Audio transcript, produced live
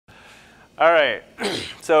All right,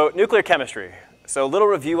 so nuclear chemistry. So a little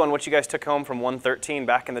review on what you guys took home from 113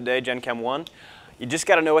 back in the day, Gen Chem 1. You just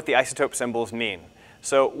got to know what the isotope symbols mean.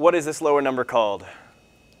 So what is this lower number called?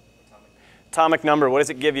 Atomic number. What does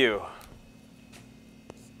it give you?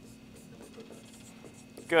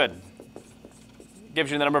 Good. Gives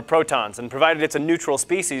you the number of protons, and provided it's a neutral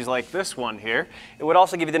species like this one here, it would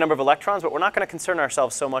also give you the number of electrons, but we're not going to concern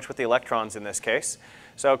ourselves so much with the electrons in this case.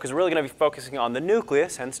 So, because we're really going to be focusing on the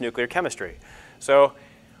nucleus, hence nuclear chemistry. So,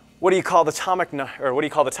 what do you call the what do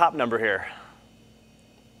you call the top number here?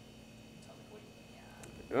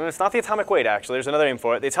 It's not the atomic weight, actually. There's another name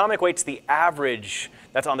for it. The atomic weight's the average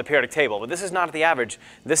that's on the periodic table, but this is not the average.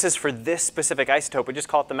 This is for this specific isotope. We just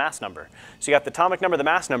call it the mass number. So you got the atomic number, the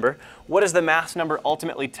mass number. What does the mass number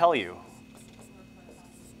ultimately tell you?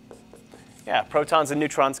 Yeah, protons and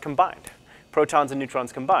neutrons combined. Protons and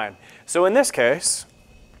neutrons combined. So in this case,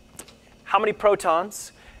 how many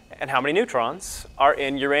protons and how many neutrons are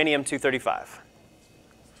in uranium-235?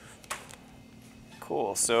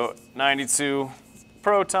 Cool, so 92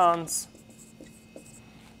 protons.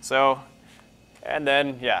 So, and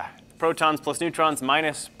then, yeah, protons plus neutrons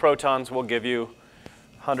minus protons will give you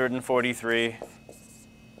 143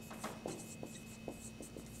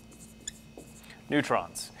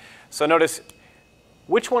 neutrons. So notice,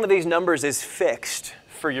 which one of these numbers is fixed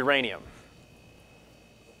for uranium?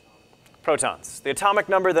 Protons. The atomic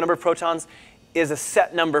number, the number of protons, is a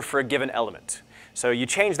set number for a given element. So you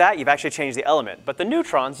change that, you've actually changed the element. But the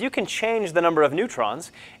neutrons, you can change the number of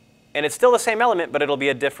neutrons, and it's still the same element, but it'll be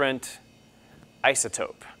a different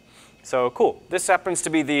isotope. So cool. This happens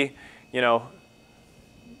to be the, the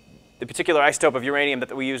particular isotope of uranium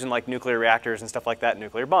that we use in like nuclear reactors and stuff like that,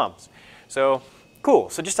 nuclear bombs. So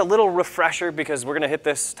cool. So just a little refresher, because we're going to hit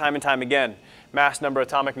this time and time again. Mass number,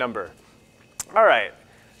 atomic number. All right.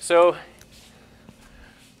 So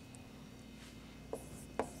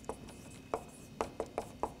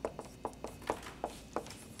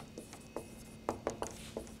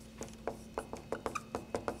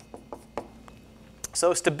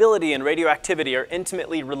stability and radioactivity are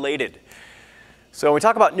intimately related. So when we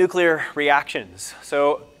talk about nuclear reactions,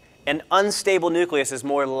 so an unstable nucleus is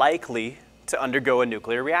more likely to undergo a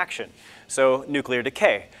nuclear reaction, so nuclear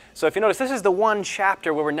decay. So if you notice, this is the one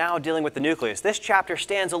chapter where we're now dealing with the nucleus. This chapter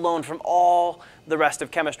stands alone from all the rest of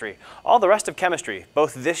chemistry. All the rest of chemistry,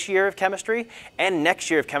 both this year of chemistry and next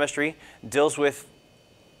year of chemistry, deals with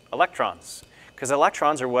electrons, because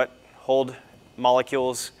electrons are what hold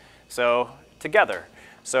molecules together.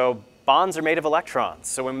 So bonds are made of electrons.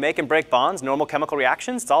 So when we make and break bonds, normal chemical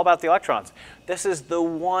reactions, it's all about the electrons. This is the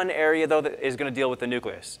one area, though, that is going to deal with the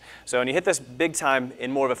nucleus. So when you hit this big time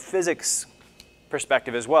in more of a physics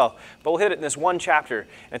perspective as well, but we'll hit it in this one chapter,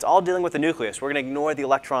 and it's all dealing with the nucleus. We're going to ignore the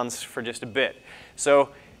electrons for just a bit. So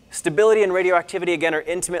stability and radioactivity, again, are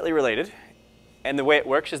intimately related. And the way it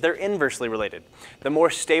works is they're inversely related. The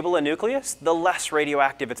more stable a nucleus, the less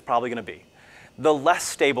radioactive it's probably going to be. The less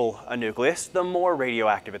stable a nucleus, the more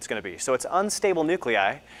radioactive it's going to be. So it's unstable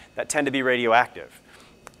nuclei that tend to be radioactive.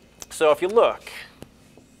 So if you look,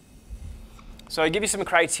 so I give you some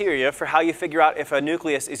criteria for how you figure out if a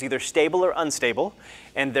nucleus is either stable or unstable,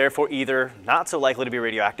 and therefore either not so likely to be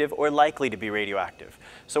radioactive or likely to be radioactive.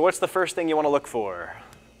 So what's the first thing you want to look for?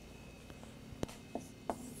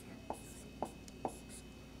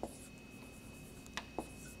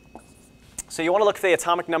 So you want to look for the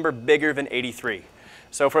atomic number bigger than 83.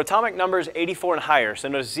 So for atomic numbers 84 and higher, so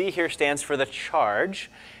notice Z here stands for the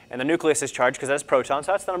charge, and the nucleus is charged because that's protons,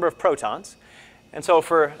 so that's the number of protons. And so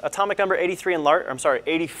for atomic number 84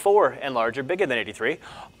 and larger, bigger than 83,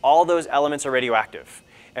 all those elements are radioactive.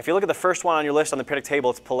 And if you look at the first one on your list on the periodic table,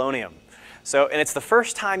 it's polonium. So, and it's the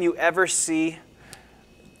first time you ever see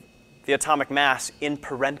the atomic mass in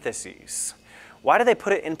parentheses. Why do they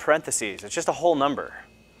put it in parentheses? It's just a whole number.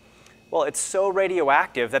 Well, it's so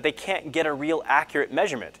radioactive that they can't get a real accurate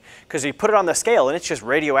measurement, because you put it on the scale and it's just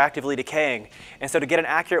radioactively decaying. And so to get an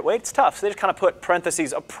accurate weight, it's tough. So they just kind of put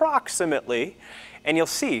parentheses approximately, and you'll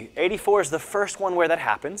see 84 is the first one where that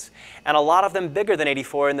happens, and a lot of them bigger than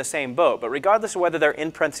 84 in the same boat. But regardless of whether they're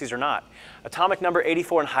in parentheses or not, atomic number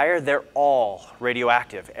 84 and higher, they're all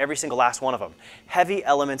radioactive, every single last one of them. Heavy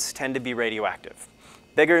elements tend to be radioactive.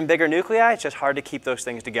 Bigger and bigger nuclei, it's just hard to keep those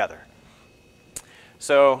things together.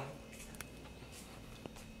 So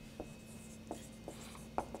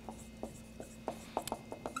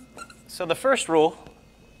the first rule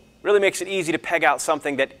really makes it easy to peg out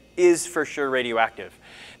something that is for sure radioactive.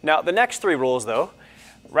 Now, the next three rules, though,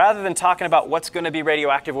 rather than talking about what's going to be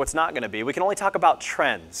radioactive, what's not going to be, we can only talk about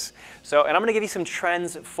trends. So, and I'm going to give you some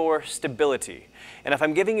trends for stability. And if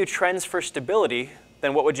I'm giving you trends for stability,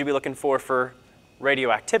 then what would you be looking for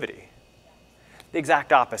radioactivity? The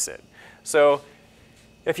exact opposite. So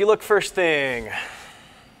if you look first thing,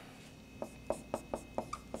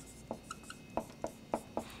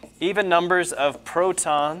 even numbers of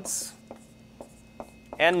protons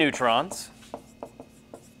and neutrons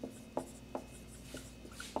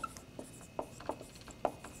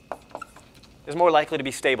is more likely to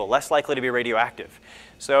be stable, less likely to be radioactive.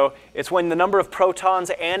 So it's when the number of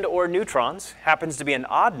protons and or neutrons happens to be an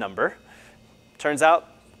odd number, turns out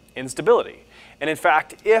instability. And in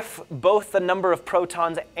fact, if both the number of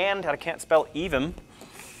protons and, I can't spell even,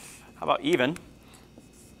 how about even?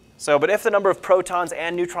 So, but if the number of protons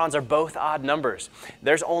and neutrons are both odd numbers,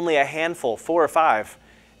 there's only a handful, 4 or 5,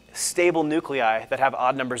 stable nuclei that have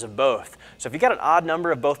odd numbers of both. So if you get an odd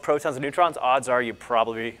number of both protons and neutrons, odds are you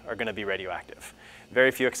probably are going to be radioactive.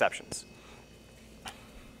 Very few exceptions.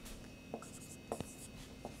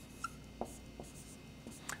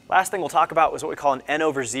 Last thing we'll talk about was what we call an N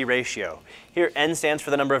over Z ratio. Here, N stands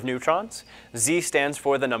for the number of neutrons. Z stands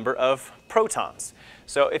for the number of protons.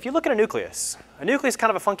 So if you look at a nucleus is kind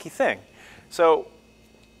of a funky thing. So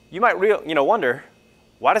you might wonder,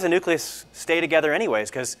 why does a nucleus stay together anyways?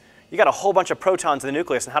 Because you got a whole bunch of protons in the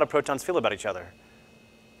nucleus, and how do protons feel about each other?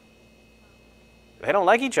 They don't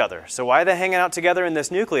like each other. So why are they hanging out together in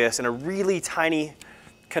this nucleus in a really tiny,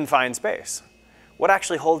 confined space? What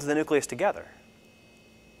actually holds the nucleus together?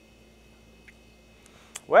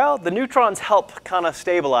 Well, the neutrons help kind of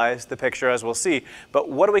stabilize the picture, as we'll see. But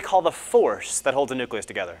what do we call the force that holds the nucleus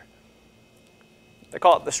together? They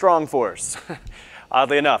call it the strong force,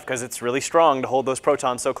 oddly enough, because it's really strong to hold those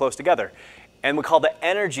protons so close together. And we call the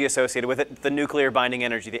energy associated with it the nuclear binding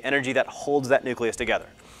energy, the energy that holds that nucleus together.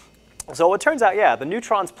 So it turns out, yeah, the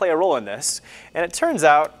neutrons play a role in this. And it turns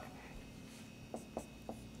out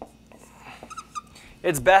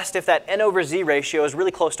it's best if that N over Z ratio is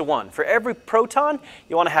really close to 1. For every proton,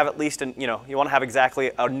 you want to have at least, you want to have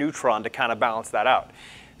exactly a neutron to kind of balance that out.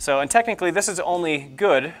 So, and technically, this is only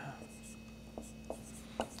good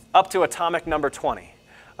up to atomic number 20.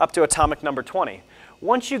 Up to atomic number 20.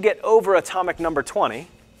 Once you get over atomic number 20,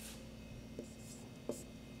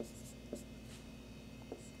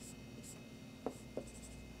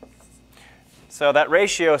 so that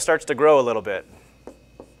ratio starts to grow a little bit.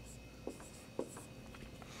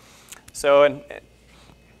 So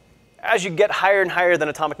as you get higher and higher than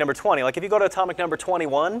atomic number 20, like if you go to atomic number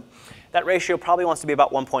 21, that ratio probably wants to be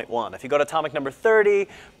about 1.1. If you go to atomic number 30,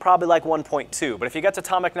 probably like 1.2. But if you get to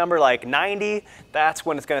atomic number like 90, that's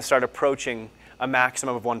when it's going to start approaching a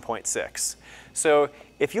maximum of 1.6. So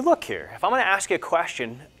if you look here, if I'm going to ask you a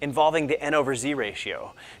question involving the N over Z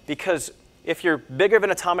ratio, because if you're bigger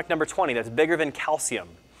than atomic number 20, that's bigger than calcium,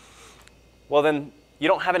 well then you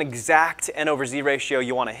don't have an exact N over Z ratio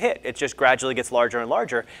you want to hit. It just gradually gets larger and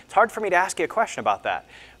larger. It's hard for me to ask you a question about that.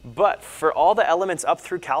 But for all the elements up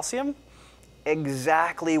through calcium,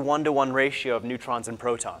 exactly 1-to-1 ratio of neutrons and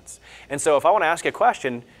protons. And so if I want to ask you a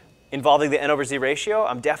question involving the N over Z ratio,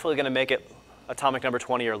 I'm definitely going to make it atomic number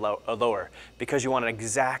 20 or lower, because you want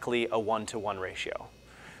exactly a 1-to-1 ratio.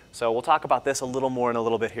 So we'll talk about this a little more in a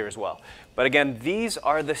little bit here as well. But again, these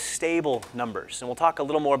are the stable numbers. And we'll talk a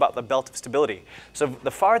little more about the belt of stability. So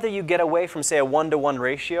the farther you get away from, say, a 1-to-1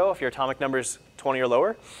 ratio, if your atomic number is 20 or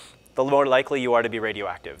lower, the more likely you are to be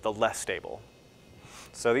radioactive, the less stable.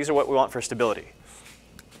 So these are what we want for stability.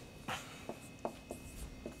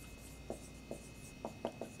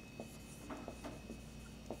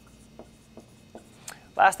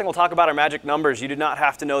 Last thing we'll talk about are magic numbers. You do not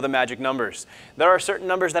have to know the magic numbers. There are certain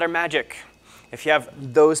numbers that are magic. If you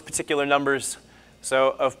have those particular numbers,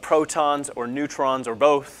 so of protons or neutrons or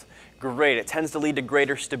both, great. It tends to lead to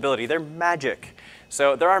greater stability. They're magic.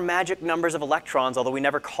 So there are magic numbers of electrons, although we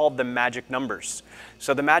never called them magic numbers.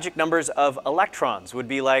 So the magic numbers of electrons would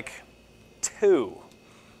be like 2.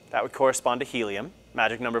 That would correspond to helium,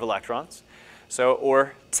 magic number of electrons. So,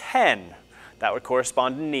 or 10, that would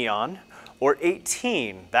correspond to neon. Or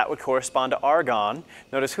 18, that would correspond to argon.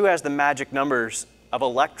 Notice who has the magic numbers of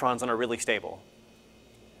electrons and are really stable?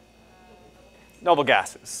 Noble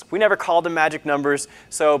gases. We never called them magic numbers,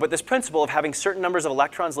 but this principle of having certain numbers of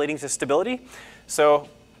electrons leading to stability, so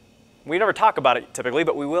we never talk about it typically,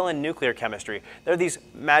 but we will in nuclear chemistry. There are these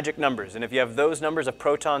magic numbers, and if you have those numbers of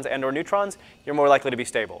protons and or neutrons, you're more likely to be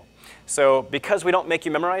stable. So because we don't make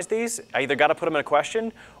you memorize these, I either got to put them in a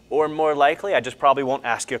question, or more likely, I just probably won't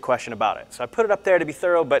ask you a question about it. So I put it up there to be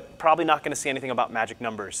thorough, but probably not going to see anything about magic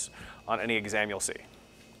numbers on any exam you'll see.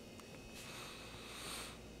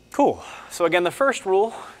 Cool. So again, the first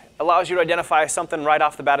rule allows you to identify something right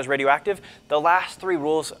off the bat as radioactive. The last 3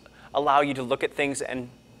 rules allow you to look at things and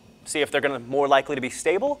see if they're more likely to be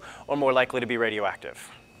stable or more likely to be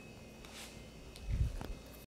radioactive.